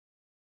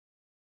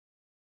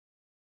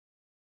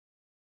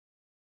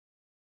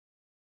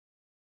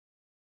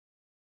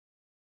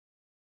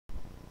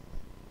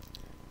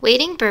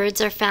Wading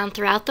birds are found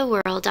throughout the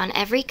world on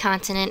every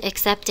continent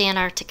except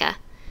Antarctica.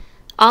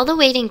 All the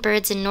wading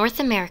birds in North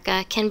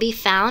America can be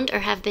found or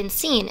have been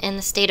seen in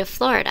the state of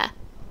Florida.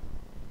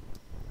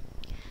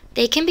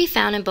 They can be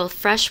found in both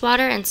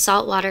freshwater and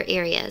saltwater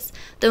areas,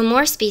 though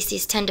more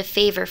species tend to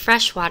favor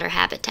freshwater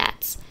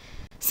habitats.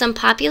 Some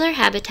popular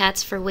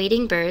habitats for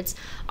wading birds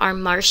are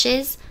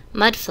marshes,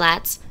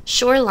 mudflats,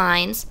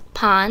 shorelines,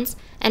 ponds,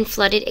 and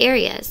flooded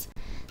areas.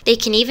 They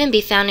can even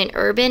be found in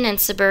urban and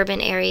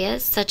suburban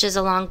areas, such as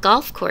along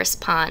golf course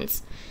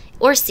ponds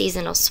or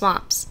seasonal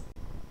swamps.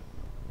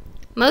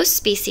 Most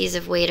species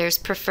of waders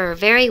prefer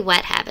very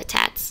wet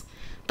habitats,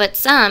 but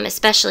some,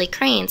 especially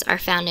cranes, are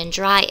found in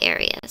dry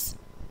areas.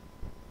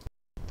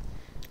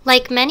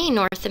 Like many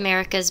North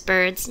America's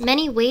birds,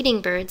 many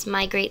wading birds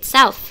migrate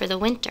south for the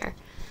winter.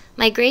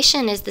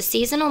 Migration is the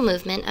seasonal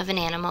movement of an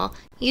animal,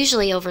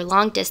 usually over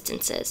long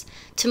distances,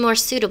 to more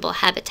suitable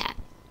habitat.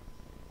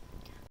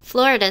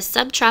 Florida's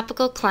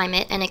subtropical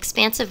climate and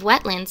expansive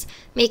wetlands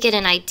make it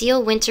an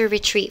ideal winter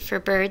retreat for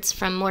birds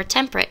from more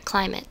temperate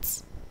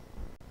climates.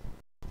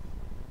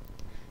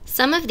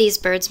 Some of these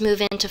birds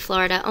move into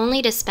Florida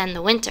only to spend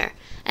the winter,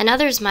 and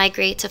others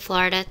migrate to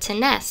Florida to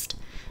nest.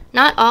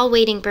 Not all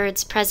wading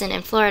birds present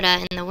in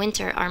Florida in the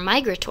winter are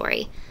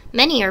migratory.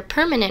 Many are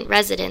permanent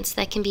residents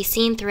that can be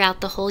seen throughout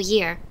the whole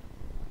year.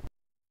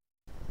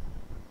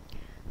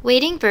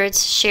 Wading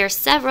birds share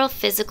several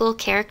physical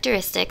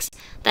characteristics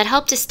that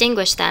help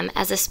distinguish them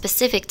as a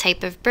specific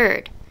type of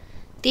bird.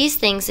 These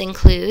things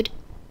include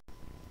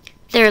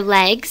their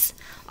legs.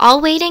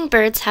 All wading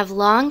birds have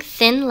long,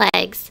 thin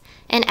legs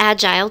and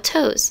agile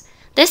toes.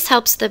 This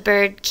helps the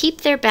bird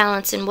keep their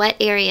balance in wet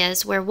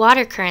areas where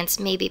water currents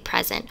may be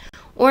present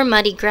or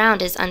muddy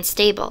ground is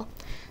unstable.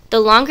 The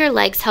longer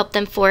legs help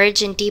them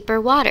forage in deeper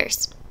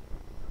waters.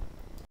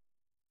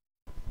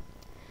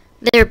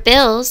 Their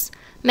bills.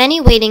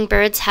 Many wading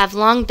birds have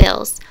long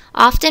bills,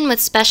 often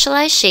with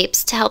specialized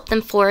shapes to help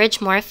them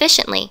forage more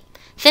efficiently.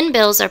 Thin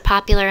bills are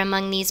popular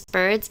among these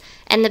birds,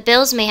 and the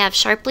bills may have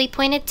sharply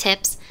pointed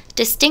tips,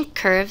 distinct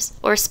curves,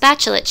 or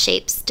spatulate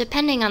shapes,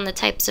 depending on the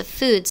types of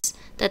foods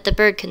that the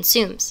bird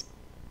consumes.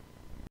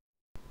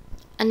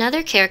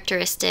 Another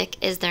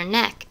characteristic is their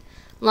neck.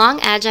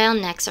 Long, agile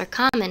necks are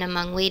common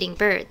among wading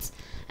birds,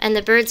 and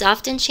the birds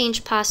often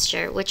change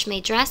posture, which may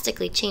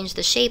drastically change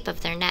the shape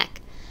of their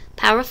neck.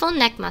 Powerful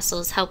neck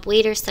muscles help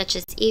waders such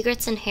as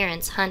egrets and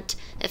herons hunt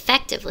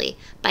effectively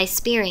by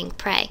spearing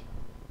prey.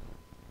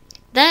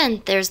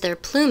 Then there's their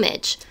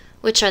plumage,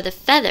 which are the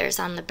feathers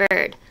on the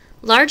bird.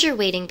 Larger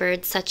wading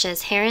birds such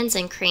as herons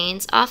and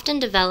cranes often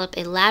develop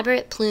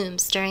elaborate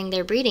plumes during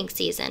their breeding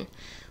season,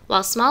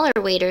 while smaller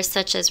waders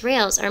such as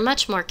rails are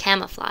much more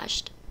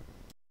camouflaged.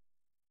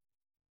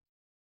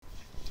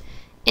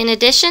 In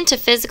addition to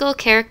physical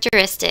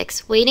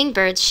characteristics, wading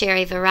birds share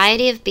a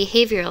variety of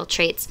behavioral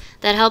traits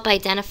that help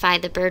identify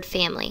the bird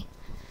family.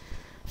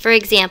 For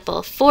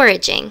example,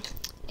 foraging.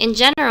 In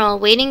general,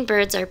 wading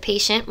birds are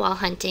patient while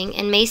hunting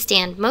and may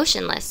stand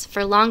motionless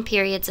for long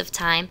periods of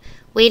time,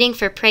 waiting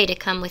for prey to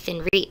come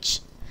within reach.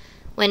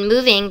 When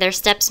moving, their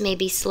steps may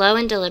be slow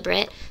and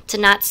deliberate to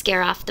not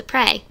scare off the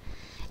prey,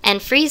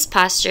 and freeze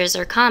postures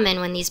are common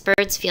when these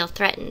birds feel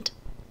threatened.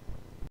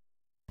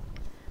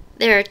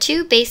 There are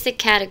two basic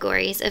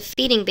categories of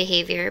feeding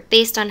behavior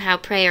based on how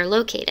prey are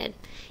located,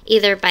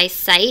 either by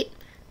sight,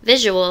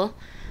 visual,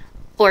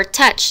 or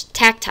touch,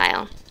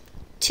 tactile.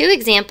 Two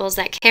examples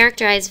that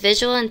characterize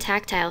visual and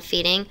tactile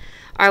feeding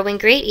are when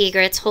great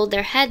egrets hold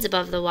their heads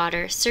above the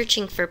water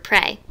searching for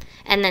prey,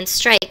 and then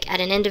strike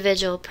at an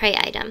individual prey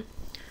item,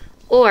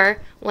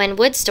 or when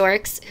wood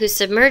storks who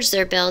submerge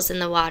their bills in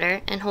the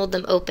water and hold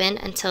them open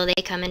until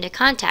they come into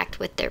contact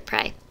with their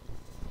prey.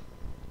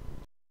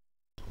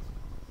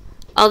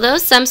 Although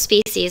some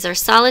species are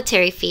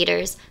solitary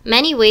feeders,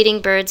 many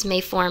wading birds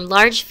may form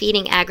large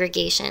feeding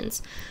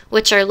aggregations,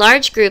 which are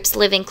large groups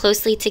living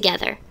closely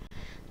together.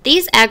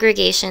 These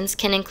aggregations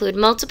can include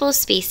multiple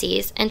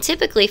species and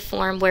typically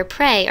form where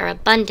prey are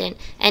abundant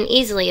and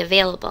easily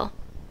available.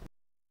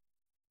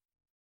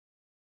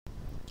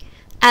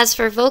 As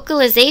for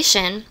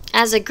vocalization,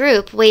 as a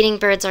group, wading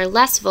birds are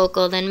less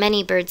vocal than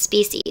many bird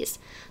species,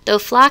 though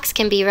flocks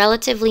can be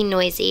relatively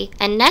noisy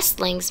and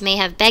nestlings may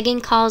have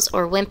begging calls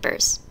or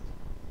whimpers.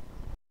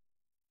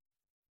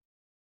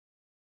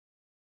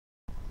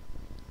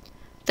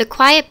 The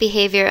quiet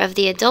behavior of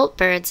the adult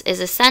birds is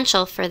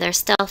essential for their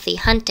stealthy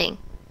hunting.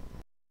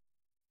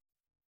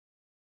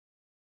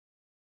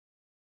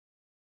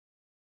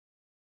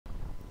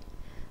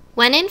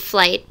 When in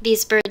flight,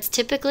 these birds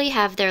typically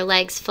have their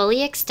legs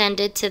fully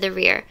extended to the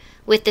rear,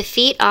 with the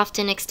feet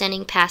often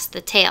extending past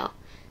the tail.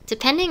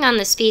 Depending on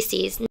the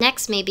species,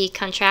 necks may be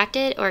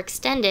contracted or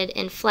extended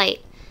in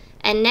flight,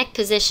 and neck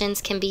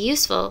positions can be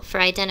useful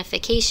for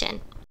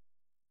identification.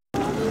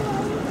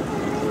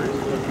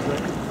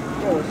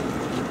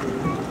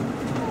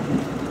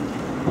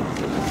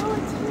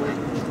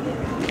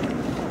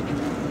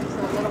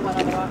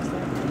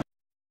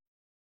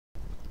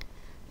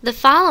 The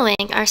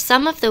following are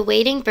some of the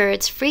wading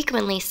birds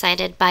frequently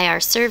sighted by our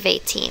survey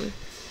team.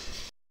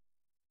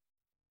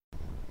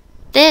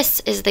 This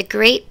is the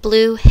great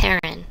blue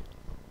heron.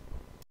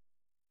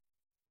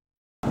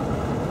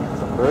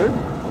 It's a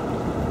bird?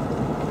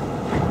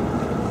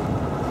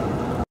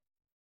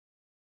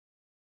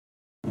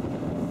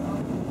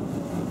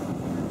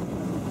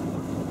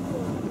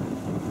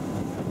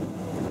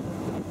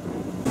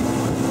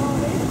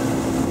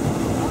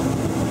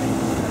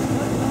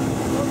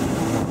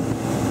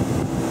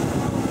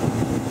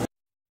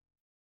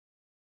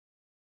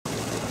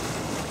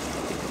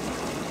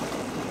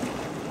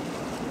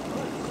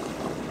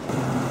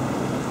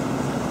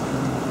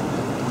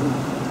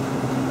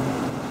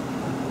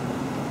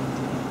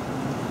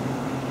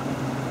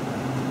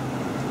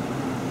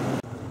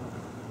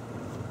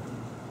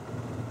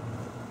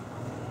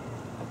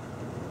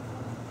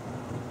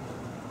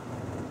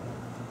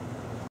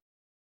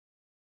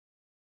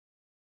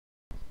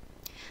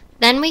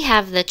 Then we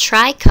have the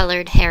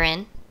tricolored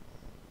heron.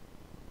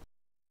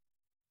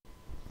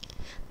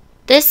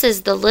 This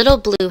is the little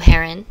blue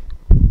heron.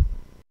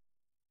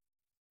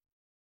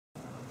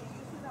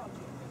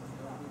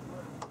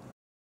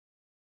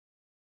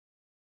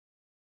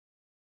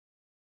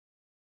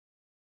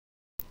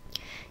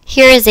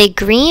 Here is a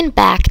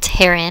green-backed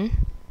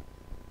heron.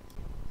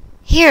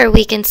 Here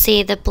we can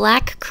see the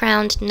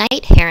black-crowned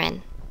night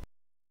heron.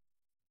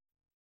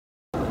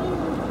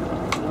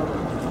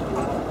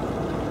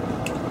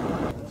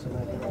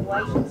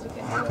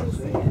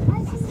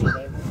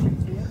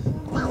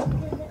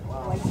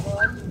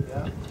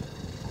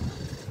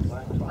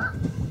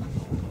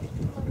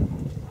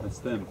 That's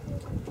them.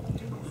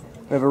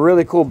 We have a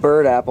really cool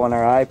bird app on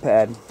our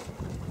iPad,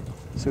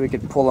 so we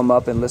could pull them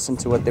up and listen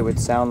to what they would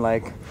sound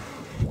like.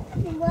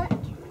 What?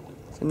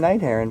 It's a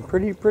night heron,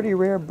 pretty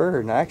rare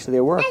bird. Actually,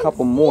 there were a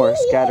couple more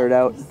scattered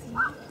out.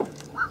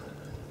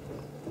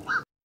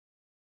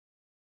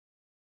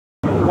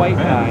 White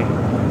guy,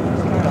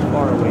 he's kind of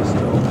far away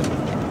still.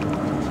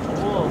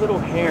 A little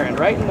heron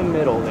right in the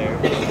middle there.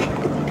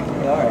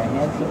 They are a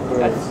handsome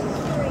bird.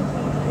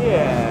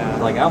 Yeah.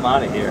 Like, I'm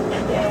out of here.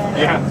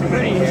 Yeah.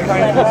 He's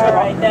kind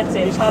of that's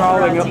it. he's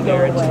crawling up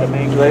there into the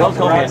main. They don't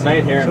call me a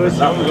night heron, So but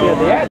something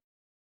going on.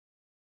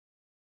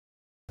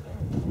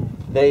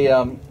 They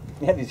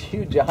have these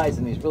huge eyes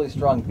and these really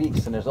strong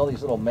beaks, and there's all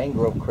these little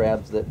mangrove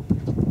crabs that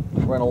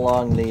run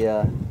along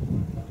the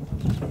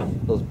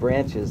those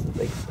branches that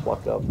they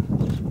pluck up.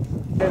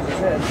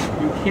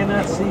 You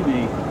cannot see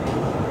me.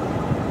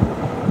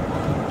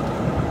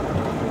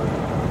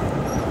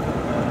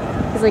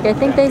 He's like, I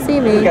think they see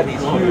They me. got these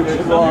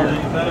huge long.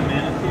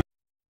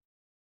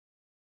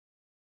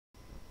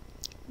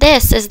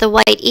 This is the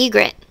white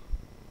egret.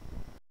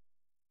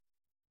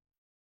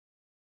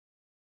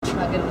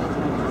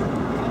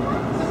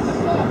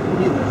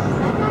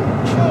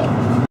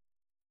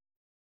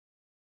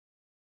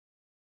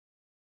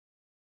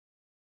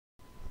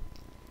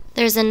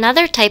 There's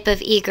another type of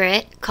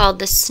egret called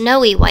the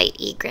snowy white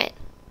egret.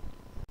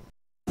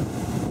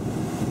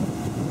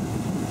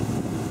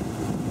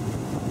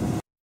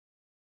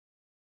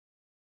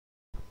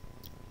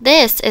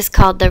 This is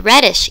called the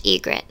reddish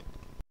egret.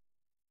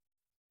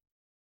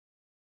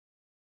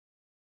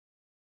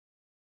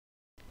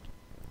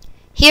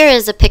 Here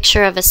is a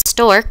picture of a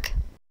stork.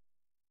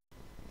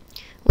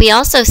 We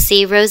also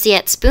see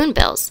roseate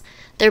spoonbills.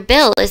 Their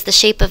bill is the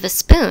shape of a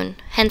spoon,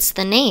 hence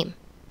the name.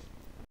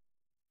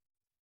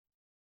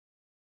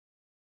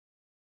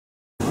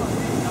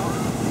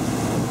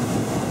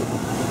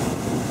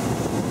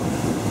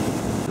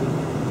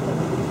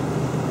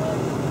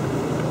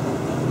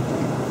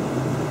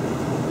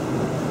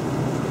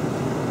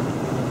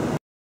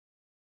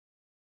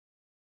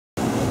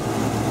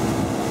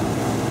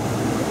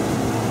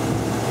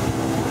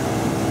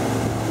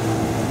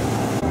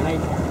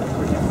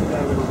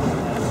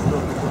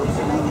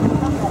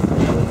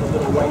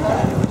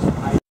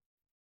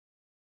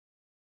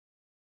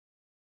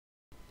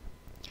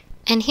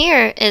 And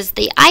here is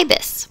the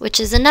ibis, which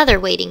is another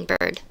wading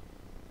bird.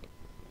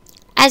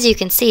 As you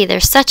can see,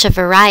 there's such a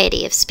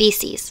variety of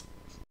species.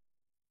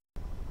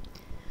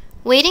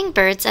 Wading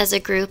birds as a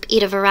group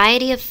eat a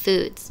variety of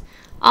foods.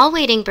 All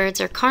wading birds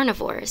are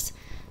carnivores.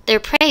 Their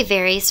prey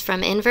varies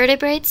from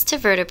invertebrates to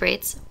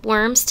vertebrates,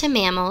 worms to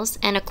mammals,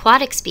 and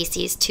aquatic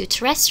species to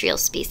terrestrial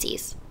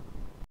species.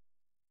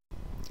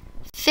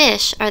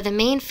 Fish are the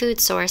main food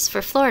source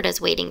for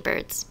Florida's wading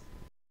birds.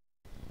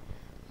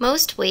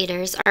 Most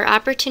waders are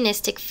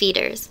opportunistic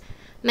feeders.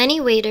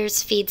 Many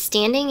waders feed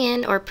standing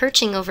in or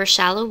perching over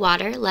shallow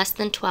water less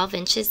than 12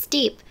 inches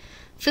deep.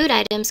 Food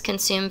items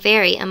consumed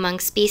vary among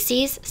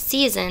species,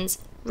 seasons,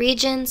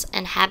 regions,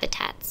 and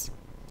habitats.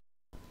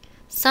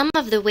 Some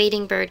of the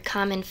wading bird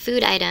common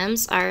food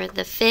items are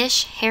the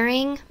fish,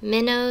 herring,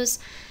 minnows,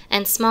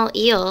 and small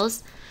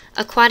eels,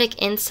 aquatic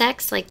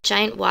insects like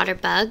giant water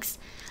bugs,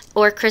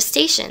 or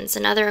crustaceans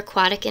and other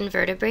aquatic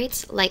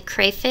invertebrates like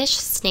crayfish,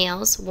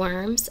 snails,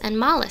 worms, and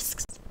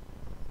mollusks.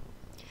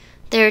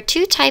 There are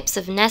two types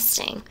of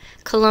nesting,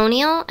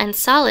 colonial and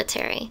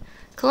solitary.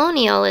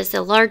 Colonial is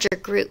the larger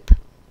group.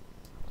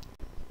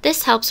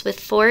 This helps with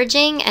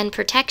foraging and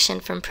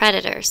protection from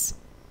predators.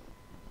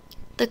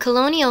 The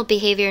colonial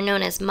behavior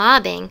known as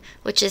mobbing,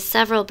 which is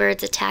several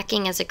birds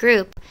attacking as a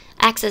group,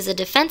 acts as a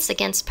defense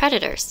against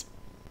predators.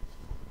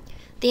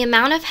 The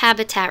amount of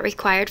habitat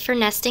required for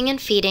nesting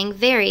and feeding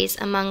varies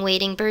among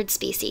wading bird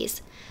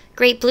species.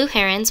 Great blue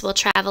herons will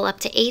travel up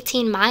to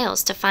 18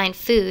 miles to find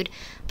food,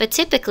 but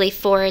typically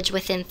forage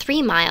within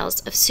 3 miles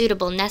of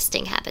suitable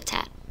nesting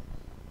habitat.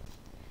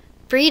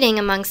 Breeding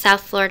among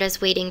South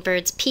Florida's wading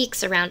birds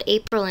peaks around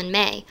April and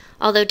May,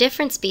 although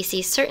different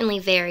species certainly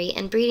vary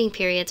and breeding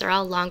periods are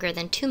all longer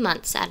than 2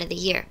 months out of the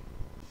year.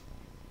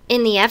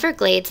 In the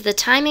Everglades, the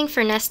timing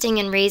for nesting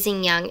and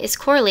raising young is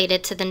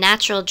correlated to the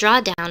natural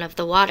drawdown of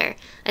the water,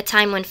 a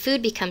time when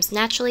food becomes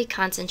naturally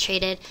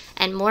concentrated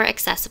and more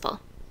accessible.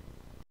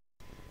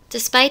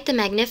 Despite the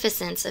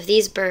magnificence of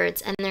these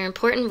birds and their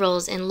important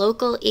roles in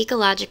local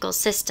ecological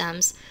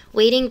systems,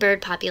 wading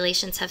bird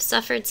populations have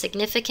suffered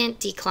significant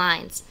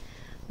declines.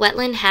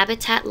 Wetland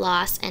habitat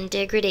loss and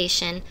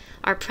degradation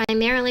are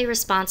primarily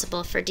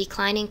responsible for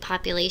declining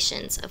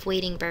populations of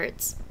wading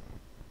birds.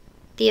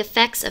 The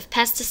effects of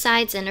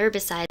pesticides and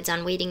herbicides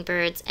on wading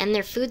birds and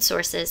their food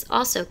sources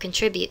also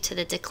contribute to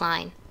the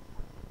decline.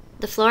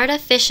 The Florida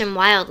Fish and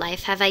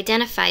Wildlife have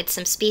identified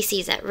some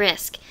species at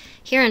risk.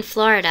 Here in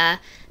Florida,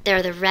 there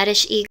are the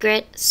reddish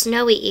egret,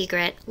 snowy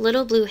egret,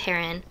 little blue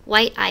heron,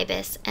 white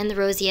ibis, and the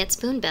roseate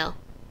spoonbill.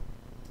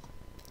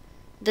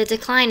 The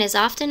decline is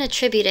often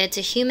attributed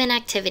to human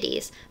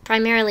activities,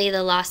 primarily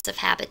the loss of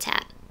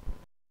habitat.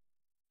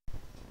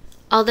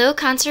 Although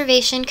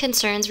conservation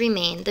concerns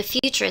remain, the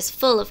future is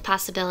full of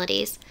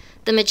possibilities.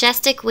 The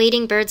majestic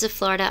wading birds of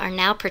Florida are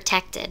now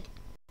protected.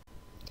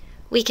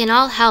 We can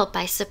all help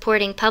by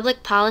supporting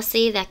public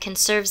policy that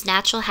conserves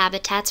natural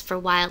habitats for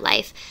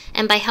wildlife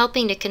and by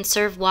helping to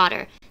conserve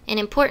water, an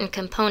important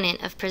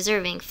component of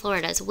preserving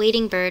Florida's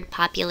wading bird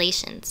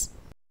populations.